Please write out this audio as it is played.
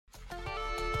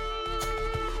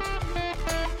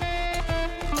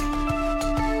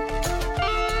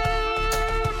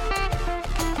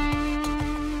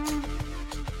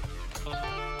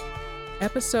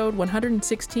Episode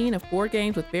 116 of Board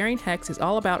Games with Variant Hex is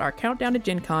all about our countdown to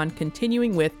Gen Con,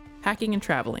 continuing with packing and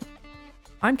traveling.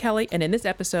 I'm Kelly, and in this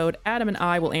episode, Adam and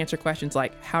I will answer questions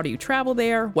like, how do you travel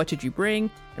there, what should you bring,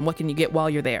 and what can you get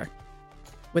while you're there?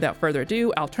 Without further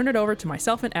ado, I'll turn it over to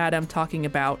myself and Adam talking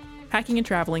about packing and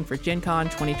traveling for Gen Con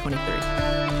 2023.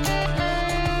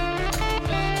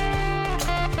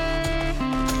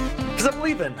 Because I'm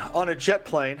leaving on a jet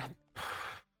plane.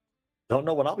 Don't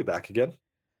know when I'll be back again.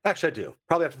 Actually, I do.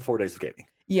 Probably after the 4 days of gaming.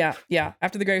 Yeah.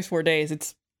 After the greatest 4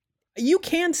 days, you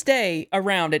can stay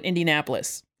around at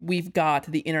Indianapolis. We've got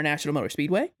the International Motor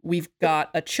Speedway. We've got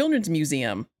a children's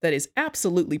museum that is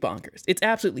absolutely bonkers. It's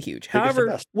absolutely huge.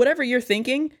 However, whatever you're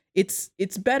thinking, it's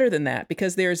better than that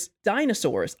because there's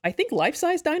dinosaurs. I think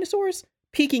life-size dinosaurs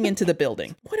peeking into the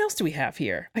building. What else do we have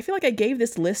here? I feel like I gave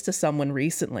this list to someone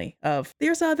recently of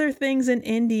there's other things in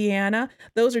Indiana.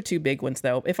 Those are two big ones,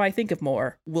 though. If I think of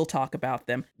more, we'll talk about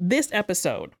them. This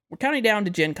episode, we're counting down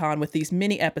to Gen Con with these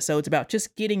mini episodes about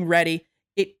just getting ready.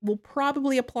 It will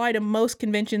probably apply to most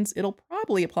conventions. It'll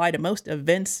probably apply to most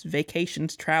events,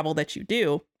 vacations, travel that you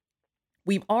do.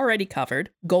 We've already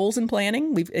covered goals and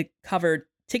planning. We've covered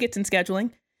tickets and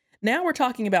scheduling. Now we're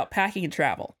talking about packing and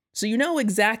travel. So you know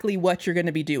exactly what you're going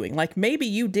to be doing. Like maybe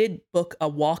you did book a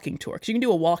walking tour because you can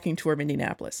do a walking tour of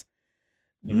Indianapolis.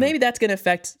 Mm-hmm. Maybe that's going to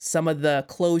affect some of the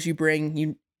clothes you bring.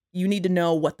 You need to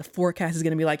know what the forecast is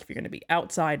going to be like if you're going to be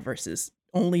outside versus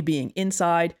only being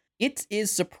inside. It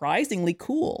is surprisingly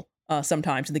cool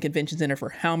sometimes in the convention center for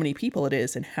how many people it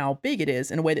is and how big it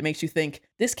is in a way that makes you think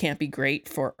this can't be great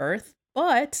for Earth,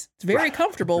 but it's very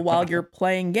comfortable while you're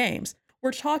playing games.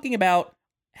 We're talking about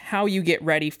how you get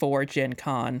ready for Gen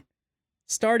Con,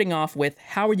 starting off with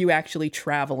how are you actually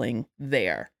traveling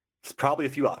there? It's probably a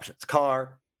few options.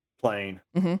 Car, plane,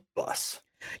 bus.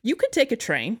 You could take a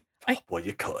train. Well,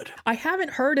 you could. I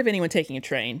haven't heard of anyone taking a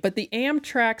train, but the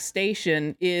Amtrak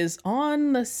station is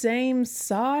on the same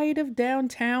side of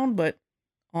downtown, but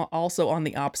also on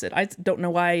the opposite. I don't know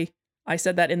why I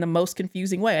said that in the most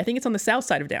confusing way. I think it's on the south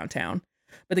side of downtown,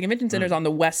 but the convention center is on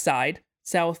the west side.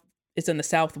 It's in the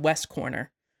southwest corner,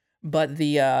 but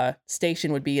the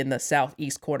station would be in the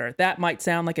southeast corner. That might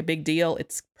sound like a big deal.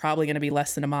 It's probably going to be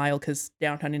less than a mile because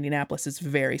downtown Indianapolis is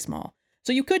very small.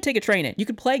 So you could take a train in. You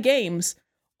could play games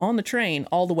on the train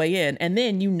all the way in, and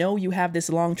then you have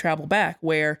this long travel back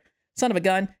where, son of a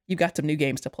gun, you got some new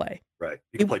games to play. Right.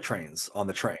 You can play trains on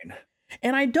the train.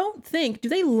 And I don't think, do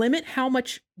they limit how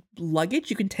much luggage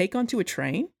you can take onto a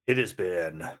train? It has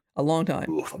been a long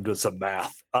time. Oof, I'm doing some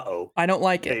math. Uh-oh. I don't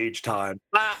like it. Age time.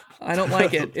 I don't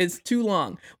like it. It's too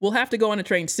long. We'll have to go on a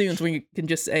train soon so we can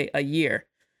just say a year.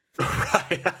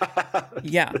 Right.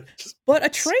 Yeah. But a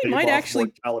train might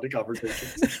actually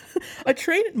conversations. A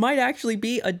train might actually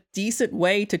be a decent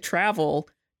way to travel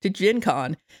to Gen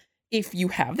Con if you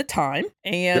have the time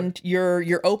and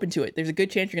you're open to it. There's a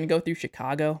good chance you're going to go through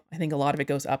Chicago. I think a lot of it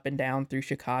goes up and down through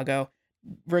Chicago,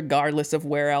 regardless of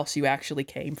where else you actually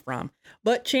came from.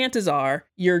 But chances are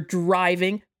you're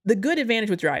driving. The good advantage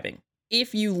with driving,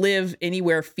 if you live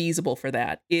anywhere feasible for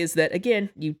that, is that, again,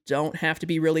 you don't have to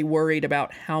be really worried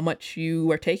about how much you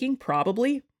are taking.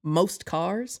 Probably most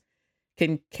cars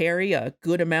can carry a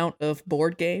good amount of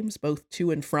board games, both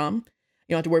to and from.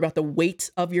 You don't have to worry about the weight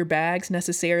of your bags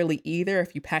necessarily either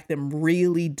if you pack them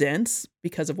really dense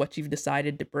because of what you've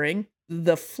decided to bring.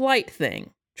 The flight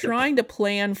thing, trying to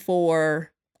plan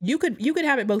for, you could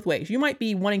have it both ways. You might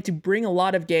be wanting to bring a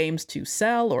lot of games to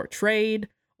sell or trade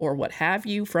or what have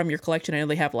you from your collection. I know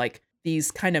they have like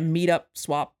these kind of meetup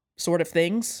swap sort of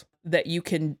things that you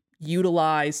can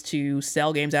utilize to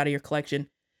sell games out of your collection.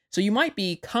 So you might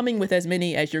be coming with as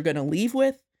many as you're going to leave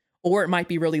with, or it might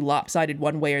be really lopsided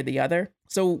one way or the other.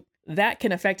 So that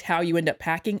can affect how you end up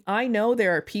packing. I know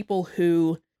there are people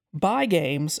who buy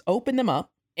games, open them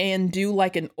up, and do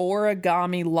like an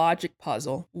origami logic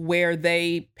puzzle where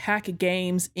they pack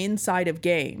games inside of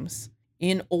games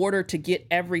in order to get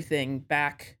everything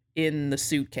back in the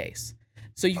suitcase.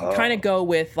 So you can kind of go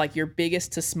with like your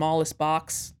biggest to smallest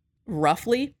box,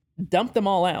 roughly, dump them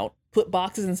all out, put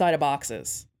boxes inside of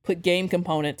boxes, put game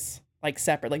components like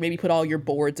separate, like maybe put all your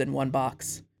boards in one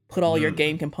box, put all your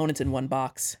game components in one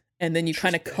box, and then you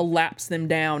kind of collapse them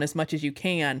down as much as you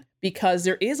can because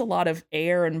there is a lot of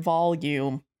air and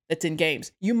volume that's in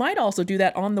games. You might also do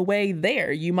that on the way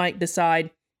there. You might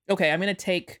decide, okay, I'm going to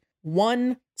take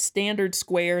one standard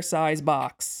square size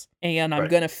box and I'm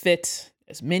going to fit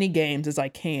as many games as I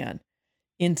can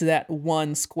into that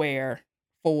one square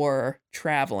for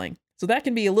traveling. So that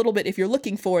can be a little bit, if you're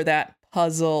looking for that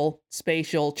puzzle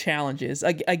spatial challenges,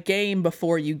 a game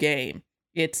before you game.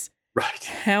 It's right.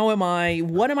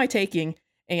 What am I taking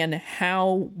and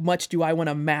how much do I want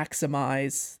to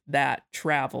maximize that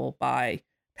travel by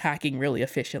packing really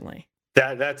efficiently.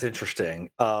 That's interesting.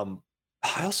 I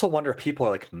also wonder if people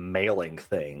are like mailing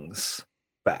things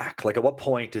back. Like, at what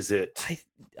point is it I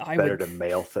I better would to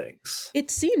mail things? it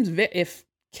seems if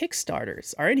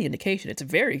Kickstarters are any indication, it's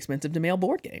very expensive to mail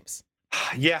board games.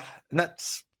 Yeah, and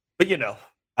that's. But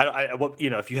well,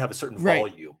 if you have a certain Right.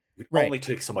 volume, it Right. only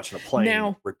takes so much in a plane,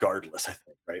 Now, regardless. I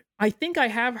think, right? I think I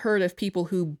have heard of people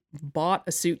who bought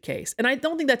a suitcase, and I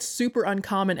don't think that's super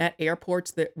uncommon at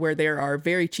airports where there are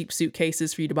very cheap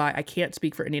suitcases for you to buy. I can't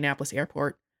speak for Indianapolis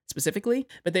Airport specifically,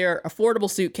 but there are affordable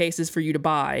suitcases for you to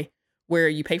buy where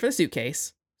you pay for the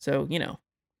suitcase. So,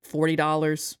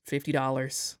 $40,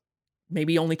 $50,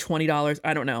 maybe only $20,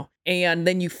 I don't know. And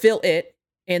then you fill it,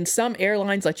 and some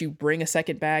airlines let you bring a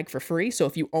second bag for free. So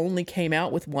if you only came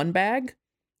out with one bag,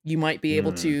 you might be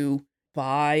able Mm, to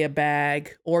buy a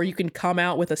bag, or you can come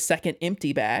out with a second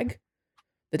empty bag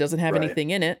that doesn't have right. anything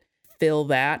in it, fill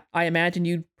that. I imagine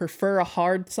you'd prefer a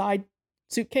hard side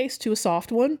suitcase to a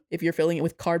soft one if you're filling it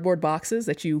with cardboard boxes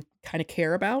that you kind of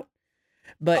care about.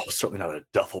 But Oh, certainly not a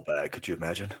duffel bag. Could you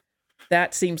imagine?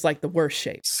 that seems like the worst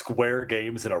shape. Square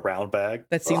games in a round bag.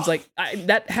 That seems Ugh. like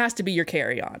that has to be your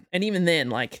carry-on. And even then,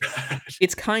 like,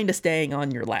 it's kind of staying on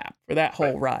your lap for that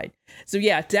whole ride. So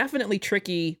yeah, definitely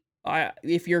tricky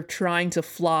if you're trying to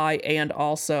fly and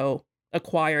also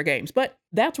acquire games. But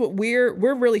that's what we're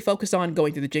really focused on,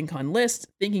 going through the Gen Con list,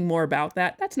 thinking more about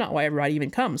that. That's not why everybody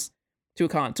even comes to a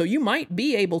con. So you might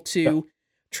be able to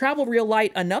travel real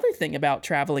light. Another thing about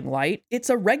traveling light, it's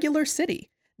a regular city.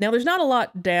 Now, there's not a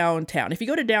lot downtown. If you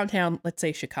go to downtown, let's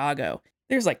say Chicago,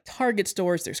 there's like Target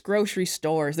stores, there's grocery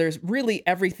stores, there's really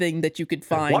everything that you could And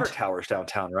find. water towers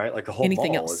downtown, right? Like the whole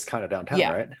Anything mall else. is kind of downtown,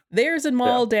 Yeah. right? There's a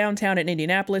mall downtown in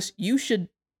Indianapolis. You should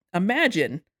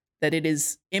imagine that it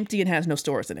is empty and has no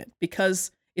stores in it,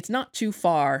 because it's not too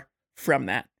far from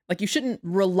that. Like, you shouldn't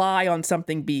rely on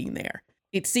something being there.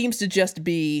 It seems to just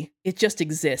be, it just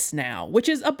exists now, which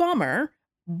is a bummer.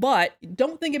 But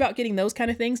don't think about getting those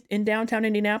kind of things in downtown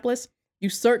Indianapolis. You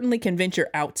certainly can venture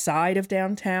outside of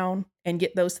downtown and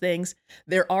get those things.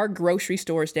 There are grocery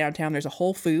stores downtown. There's a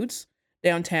Whole Foods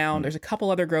downtown. There's a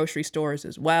couple other grocery stores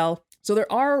as well. So there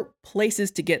are places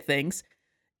to get things.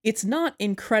 It's not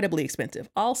incredibly expensive.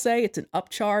 I'll say it's an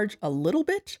upcharge a little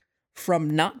bit from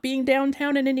not being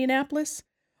downtown in Indianapolis,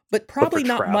 but probably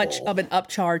not much travel. of an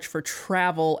upcharge for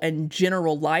travel and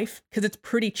general life, because it's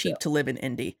pretty cheap to live in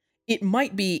Indy. It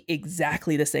might be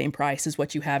exactly the same price as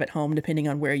what you have at home, depending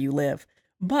on where you live.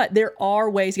 But there are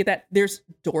ways to get that. There's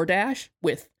DoorDash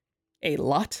with a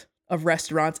lot of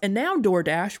restaurants, and now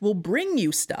DoorDash will bring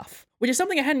you stuff, which is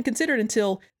something I hadn't considered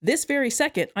until this very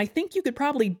second. I think you could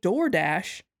probably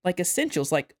DoorDash like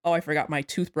essentials, like, oh, I forgot my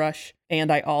toothbrush,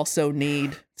 and I also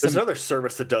need There's some. another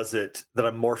service that does it that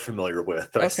I'm more familiar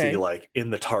with, that I see Okay. like in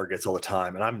the Targets all the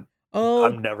time, and I'm Oh,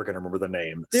 never gonna remember the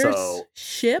name. there's So it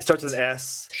Shipt. starts with an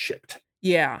S. Shipped.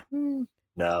 Yeah.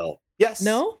 No. Yes.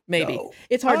 No? Maybe. No.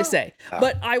 It's hard to Ah. say. Ah.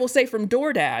 But I will say from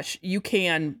DoorDash, you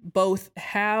can both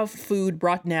have food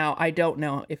brought. Now, I don't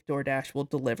know if DoorDash will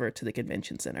deliver to the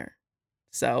convention center.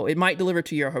 So it might deliver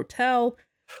to your hotel.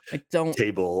 I don't.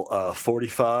 Table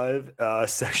 45,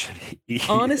 section E.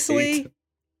 Honestly,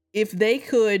 if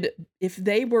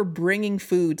they were bringing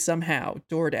food somehow,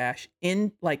 DoorDash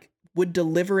would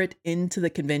deliver it into the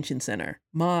convention center.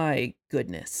 My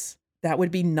goodness, that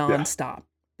would be nonstop.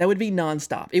 That would be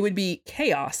nonstop. It would be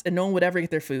chaos, and no one would ever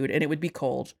get their food, and it would be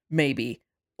cold, maybe,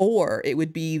 or it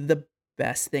would be the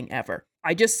best thing ever.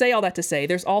 I just say all that to say,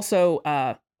 there's also,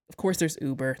 of course, there's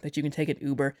Uber, that you can take an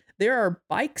Uber. There are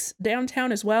bikes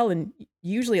downtown as well, and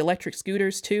usually electric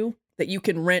scooters too, that you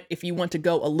can rent if you want to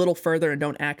go a little further and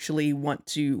don't actually want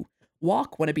to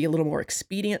walk, want to be a little more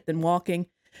expedient than walking.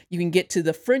 You can get to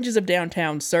the fringes of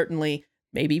downtown, certainly,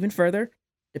 maybe even further,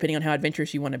 depending on how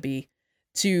adventurous you want to be,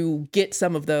 to get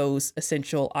some of those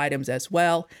essential items as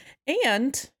well.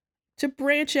 And to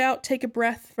branch out, take a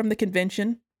breath from the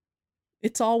convention.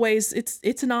 It's always,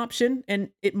 it's an option, and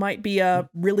it might be a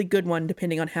really good one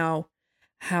depending on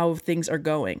how things are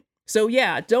going. So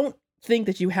yeah, don't think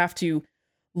that you have to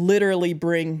literally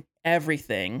bring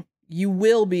everything. You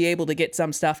will be able to get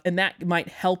some stuff, and that might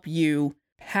help you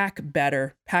pack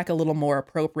better, pack a little more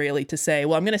appropriately, to say,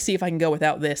 well, I'm going to see if I can go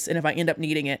without this, and if I end up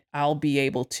needing it, I'll be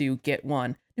able to get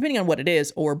one, depending on what it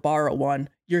is, or borrow one.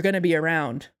 You're going to be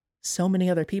around so many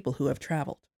other people who have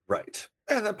traveled. Right.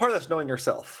 And then part of that's knowing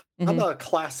yourself. I'm a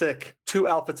classic 2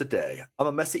 outfits a day. I'm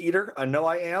a messy eater. I know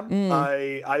I am.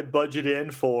 I budget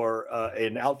in for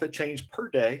an outfit change per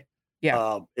day.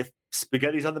 Yeah. If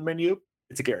spaghetti's on the menu,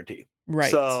 it's a guarantee.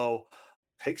 Right. So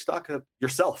take stock of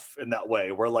yourself in that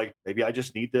way, where like maybe I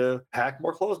just need to pack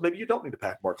more clothes. Maybe you don't need to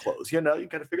pack more clothes. You know, you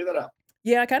kind of figure that out.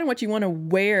 Yeah, kind of what you want to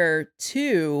wear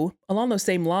too. Along those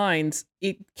same lines,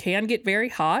 it can get very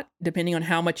hot depending on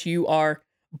how much you are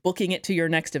booking it to your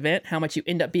next event, how much you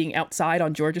end up being outside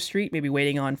on Georgia Street, maybe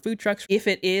waiting on food trucks. If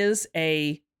it is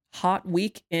a hot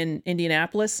week in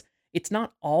Indianapolis, it's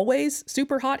not always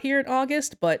super hot here in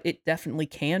August, but it definitely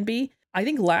can be. I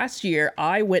think last year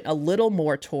I went a little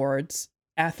more towards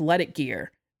athletic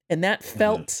gear, and that Mhm.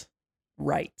 felt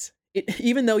right.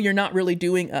 Even though you're not really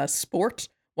doing a sport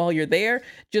while you're there,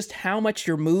 just how much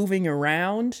you're moving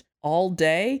around all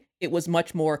day, it was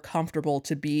much more comfortable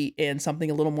to be in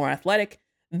something a little more athletic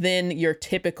than your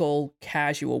typical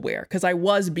casual wear. Because I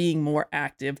was being more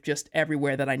active just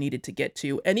everywhere that I needed to get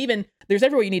to. And even there's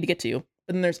everywhere you need to get to.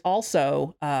 But then there's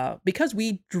also, because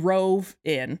we drove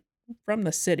in from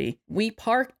the city, we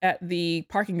park at the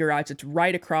parking garage that's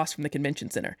right across from the convention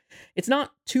center. It's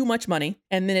not too much money.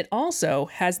 And then it also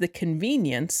has the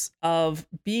convenience of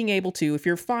being able to, if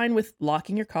you're fine with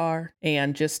locking your car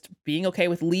and just being okay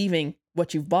with leaving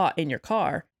what you've bought in your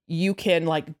car, you can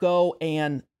like go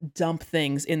and dump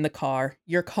things in the car.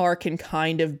 Your car can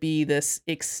kind of be this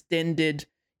extended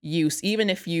use, even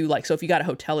if you like, so if you got a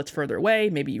hotel that's further away,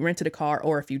 maybe you rented a car,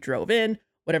 or if you drove in,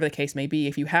 whatever the case may be,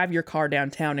 if you have your car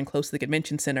downtown and close to the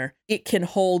convention center, it can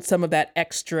hold some of that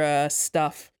extra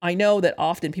stuff. I know that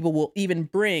often people will even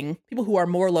bring, people who are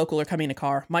more local or coming in a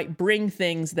car might bring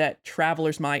things that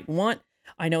travelers might want.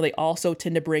 I know they also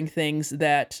tend to bring things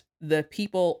that the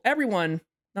people, everyone,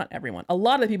 not everyone, a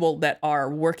lot of the people that are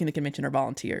working the convention are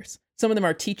volunteers. Some of them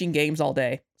are teaching games all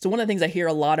day. So one of the things I hear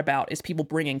a lot about is people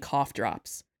bringing cough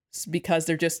drops because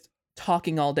they're just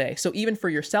talking all day. So even for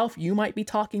yourself, you might be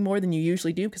talking more than you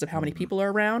usually do because of how many Mhm. people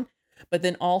are around. But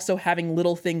then also having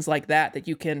little things like that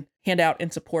you can hand out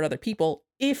and support other people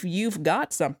if you've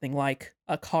got something like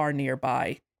a car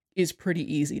nearby is pretty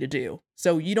easy to do.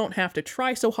 So you don't have to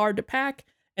try so hard to pack.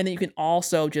 And then you can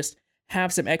also just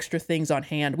have some extra things on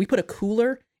hand. We put a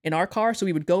cooler in our car. So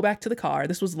we would go back to the car.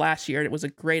 This was last year and it was a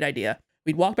great idea.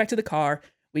 We'd walk back to the car.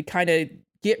 We'd kind of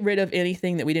get rid of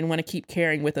anything that we didn't want to keep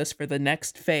carrying with us for the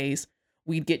next phase.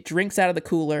 We'd get drinks out of the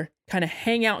cooler, kind of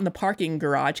hang out in the parking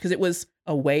garage because it was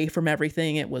away from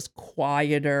everything. It was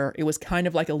quieter. It was kind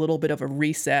of like a little bit of a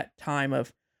reset time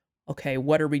of, okay,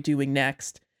 what are we doing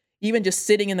next? Even just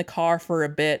sitting in the car for a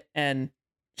bit and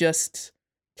just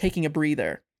taking a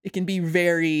breather. It can be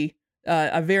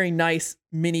a very nice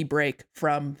mini break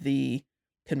from the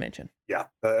convention. Yeah,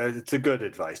 it's a good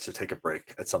advice to take a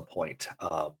break at some point.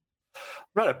 I'm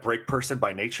not a break person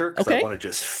by nature because I Okay. want to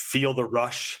just feel the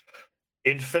rush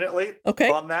infinitely Okay.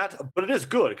 on that, but it is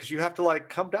good because you have to like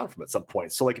come down from it at some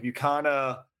point. So like if you kind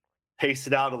of pace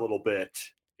it out a little bit,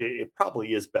 it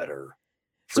probably is better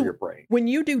for your So brain. when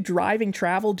you do driving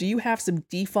travel, do you have some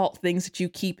default things that you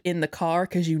keep in the car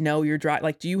because you know you're driving?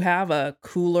 Like, do you have a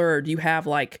cooler or do you have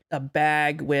like a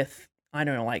bag with, I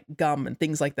don't know, like gum and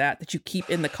things like that you keep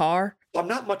in the car? I'm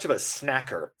not much of a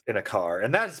snacker in a car,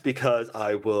 and that is because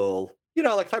I will,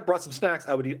 like if I brought some snacks,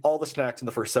 I would eat all the snacks in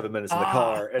the first 7 minutes in the Ah,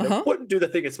 car, and it uh-huh, wouldn't do the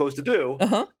thing it's supposed to do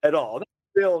uh-huh. at all. That's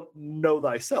a real know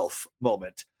thyself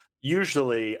moment.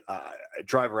 Usually, I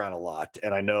drive around a lot,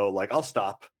 and I know like I'll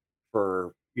stop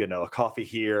for a coffee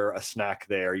here, a snack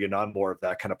there. I'm more of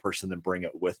that kind of person than bring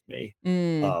it with me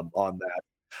Mm. on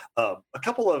that. A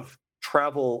couple of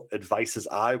travel advices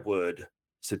I would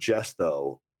suggest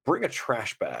though: bring a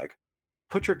trash bag,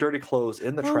 put your dirty clothes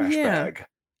in the Oh, trash yeah. bag,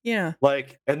 Yeah.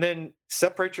 like, and then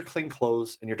separate your clean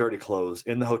clothes and your dirty clothes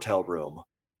in the hotel room.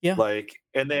 Yeah. Like,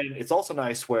 and then it's also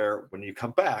nice where when you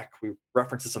come back, we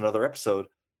reference this in another episode,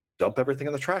 dump everything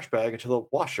in the trash bag into the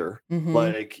washer. Mhm.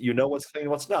 Like, you know what's clean,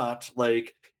 what's not.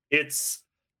 Like, it's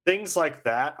things like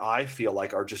that I feel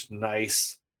like are just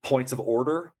nice points of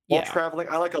order while Yeah. traveling.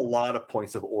 I like a lot of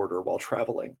points of order while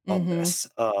traveling on Mhm. this.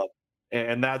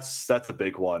 And that's a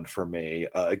big one for me.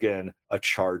 Again, a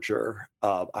charger.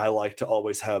 I like to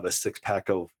always have a 6 pack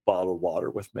of bottled water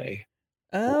with me,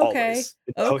 Okay. always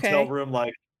in the hotel Okay. room.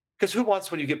 Like, because who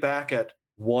wants when you get back at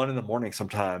 1 in the morning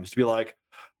sometimes to be like,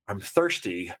 I'm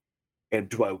thirsty, and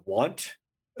do I want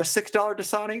a $6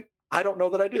 Dasani? I don't know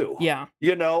that I do. Yeah.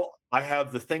 I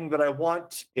have the thing that I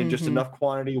want in just Mhm. enough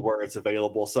quantity where it's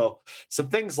available. So some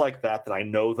things like that I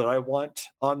know that I want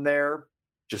on there,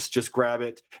 just grab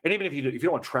it. And even if you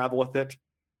don't want to travel with it,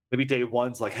 maybe day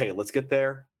one's like, hey, let's get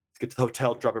there, let's get to the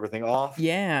hotel, drop everything off.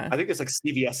 Yeah. I think it's like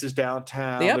CVS's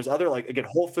downtown. Yep. There's other like again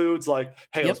Whole Foods. Like,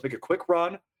 hey, Yep. let's make a quick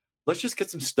run. Let's just get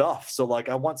some stuff. So like,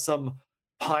 I want some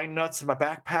pine nuts in my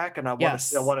backpack, and I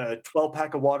Yes. want a 12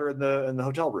 pack of water in the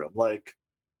hotel room. Like,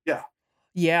 yeah,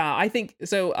 Yeah, I think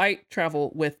so. I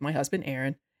travel with my husband,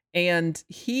 Aaron, and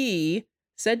he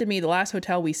said to me the last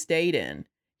hotel we stayed in,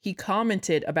 he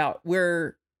commented about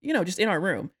we're, just in our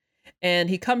room. And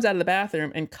he comes out of the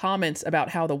bathroom and comments about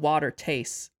how the water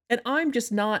tastes. And I'm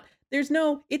just not,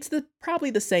 it's probably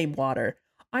the same water.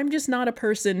 I'm just not a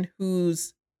person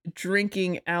who's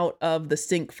drinking out of the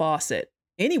sink faucet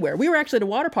anywhere. We were actually at a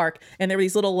water park and there were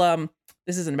these little,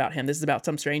 this isn't about him, this is about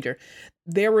some stranger.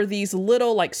 There were these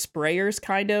little like sprayers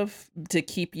kind of to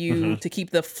keep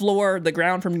the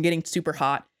ground from getting super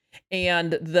hot.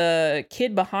 And the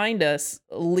kid behind us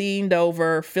leaned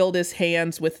over, filled his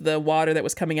hands with the water that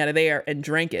was coming out of there and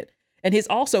drank it. And his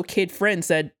also kid friend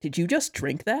said, "Did you just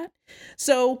drink that?"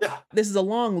 So This is a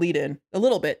long lead in a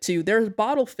little bit to there's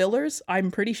bottle fillers, I'm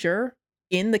pretty sure,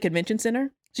 in the convention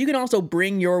center. So you can also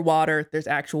bring your water. There's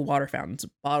actual water fountains,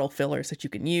 bottle fillers that you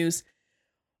can use.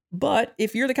 But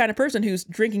if you're the kind of person who's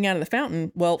drinking out of the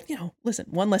fountain, well, listen,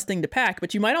 one less thing to pack.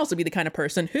 But you might also be the kind of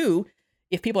person who,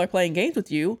 if people are playing games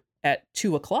with you at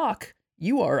 2:00,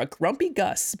 you are a grumpy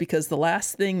Gus because the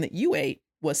last thing that you ate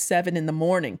was 7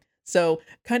 a.m. So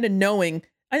kind of knowing,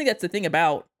 I think that's the thing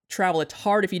about travel. It's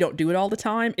hard if you don't do it all the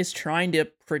time, is trying to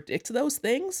predict those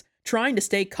things, trying to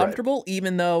stay comfortable,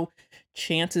 even though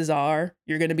chances are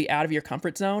you're going to be out of your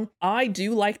comfort zone. I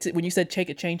do like to, when you said take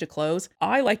a change of clothes,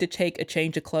 I like to take a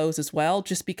change of clothes as well,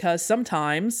 just because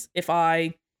sometimes if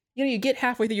you get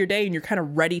halfway through your day and you're kind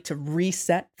of ready to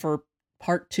reset for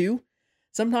part 2.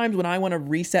 Sometimes when I want to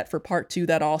reset for part 2,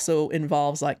 that also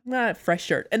involves like fresh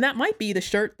shirt. And that might be the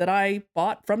shirt that I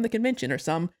bought from the convention or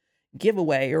some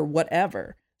giveaway or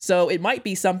whatever. So it might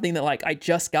be something that like I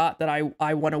just got that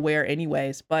I want to wear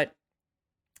anyways, but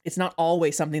it's not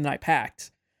always something that I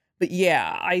packed. But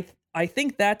yeah, I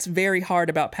think that's very hard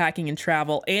about packing and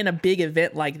travel and a big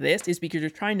event like this is because you're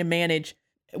trying to manage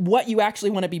what you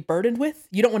actually want to be burdened with.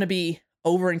 You don't want to be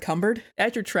over encumbered.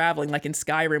 As you're traveling, like in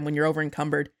Skyrim, when you're over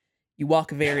encumbered, you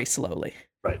walk very slowly.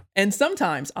 Right. And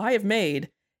sometimes I have made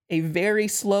a very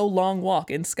slow, long walk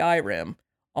in Skyrim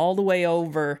all the way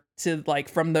over to like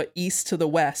from the east to the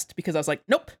west because I was like,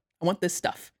 nope, I want this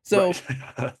stuff. So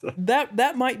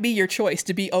that might be your choice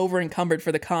to be over encumbered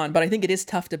for the con. But I think it is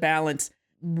tough to balance.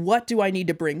 What do I need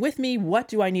to bring with me? What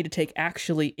do I need to take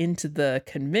actually into the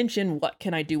convention? What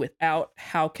can I do without?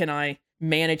 How can I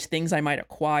manage things I might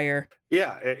acquire?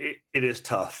 Yeah, it is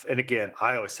tough. And again,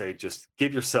 I always say just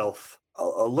give yourself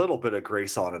a little bit of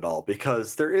grace on it all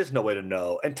because there is no way to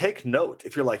know. And take note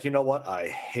if you're like, you know what? I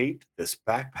hate this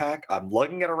backpack. I'm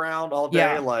lugging it around all day.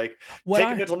 Yeah. Like take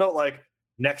a mental note, like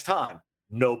next time,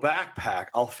 no backpack.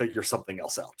 I'll figure something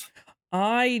else out.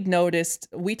 I noticed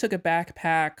we took a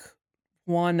backpack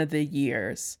one of the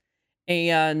years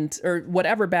or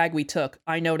whatever bag we took,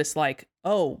 I noticed like,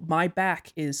 oh, my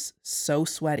back is so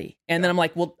sweaty. And then I'm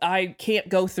like, well, I can't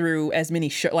go through as many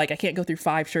shirts. Like I can't go through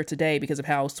 5 shirts a day because of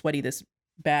how sweaty this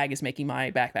bag is making my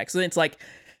backpack. So then it's like,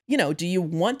 do you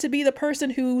want to be the person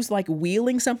who's like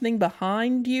wheeling something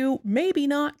behind you? Maybe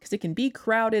not, because it can be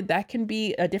crowded. That can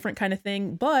be a different kind of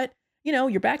thing. But,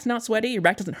 your back's not sweaty. Your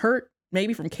back doesn't hurt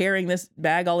maybe from carrying this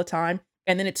bag all the time.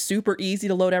 And then it's super easy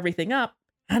to load everything up.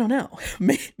 I don't know.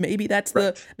 Maybe that's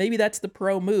the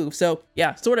pro move. So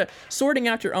yeah, sort of sorting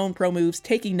out your own pro moves,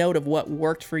 taking note of what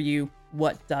worked for you,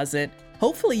 what doesn't.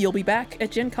 Hopefully you'll be back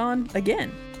at Gen Con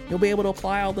again. You'll be able to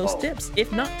apply all those tips,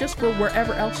 if not just for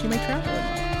wherever else you may travel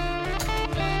in.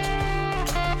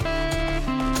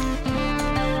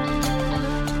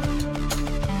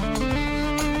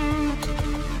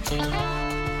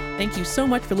 Thank you so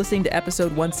much for listening to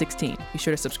episode 116. Be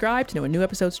sure to subscribe to know when new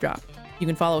episodes drop. You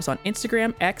can follow us on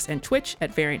Instagram, X, and Twitch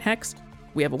at Variant Hex.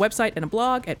 We have a website and a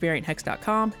blog at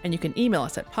varianthex.com, and you can email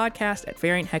us at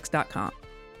podcast@varianthex.com.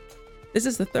 This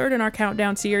is the 3rd in our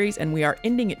countdown series, and we are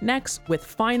ending it next with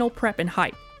Final Prep and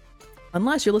Hype.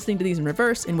 Unless you're listening to these in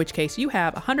reverse, in which case you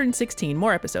have 116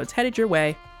 more episodes headed your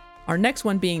way, our next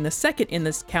one being the 2nd in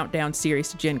this countdown series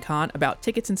to Gen Con about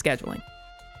tickets and scheduling.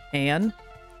 And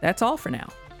that's all for now.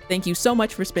 Thank you so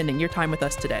much for spending your time with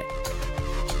us today.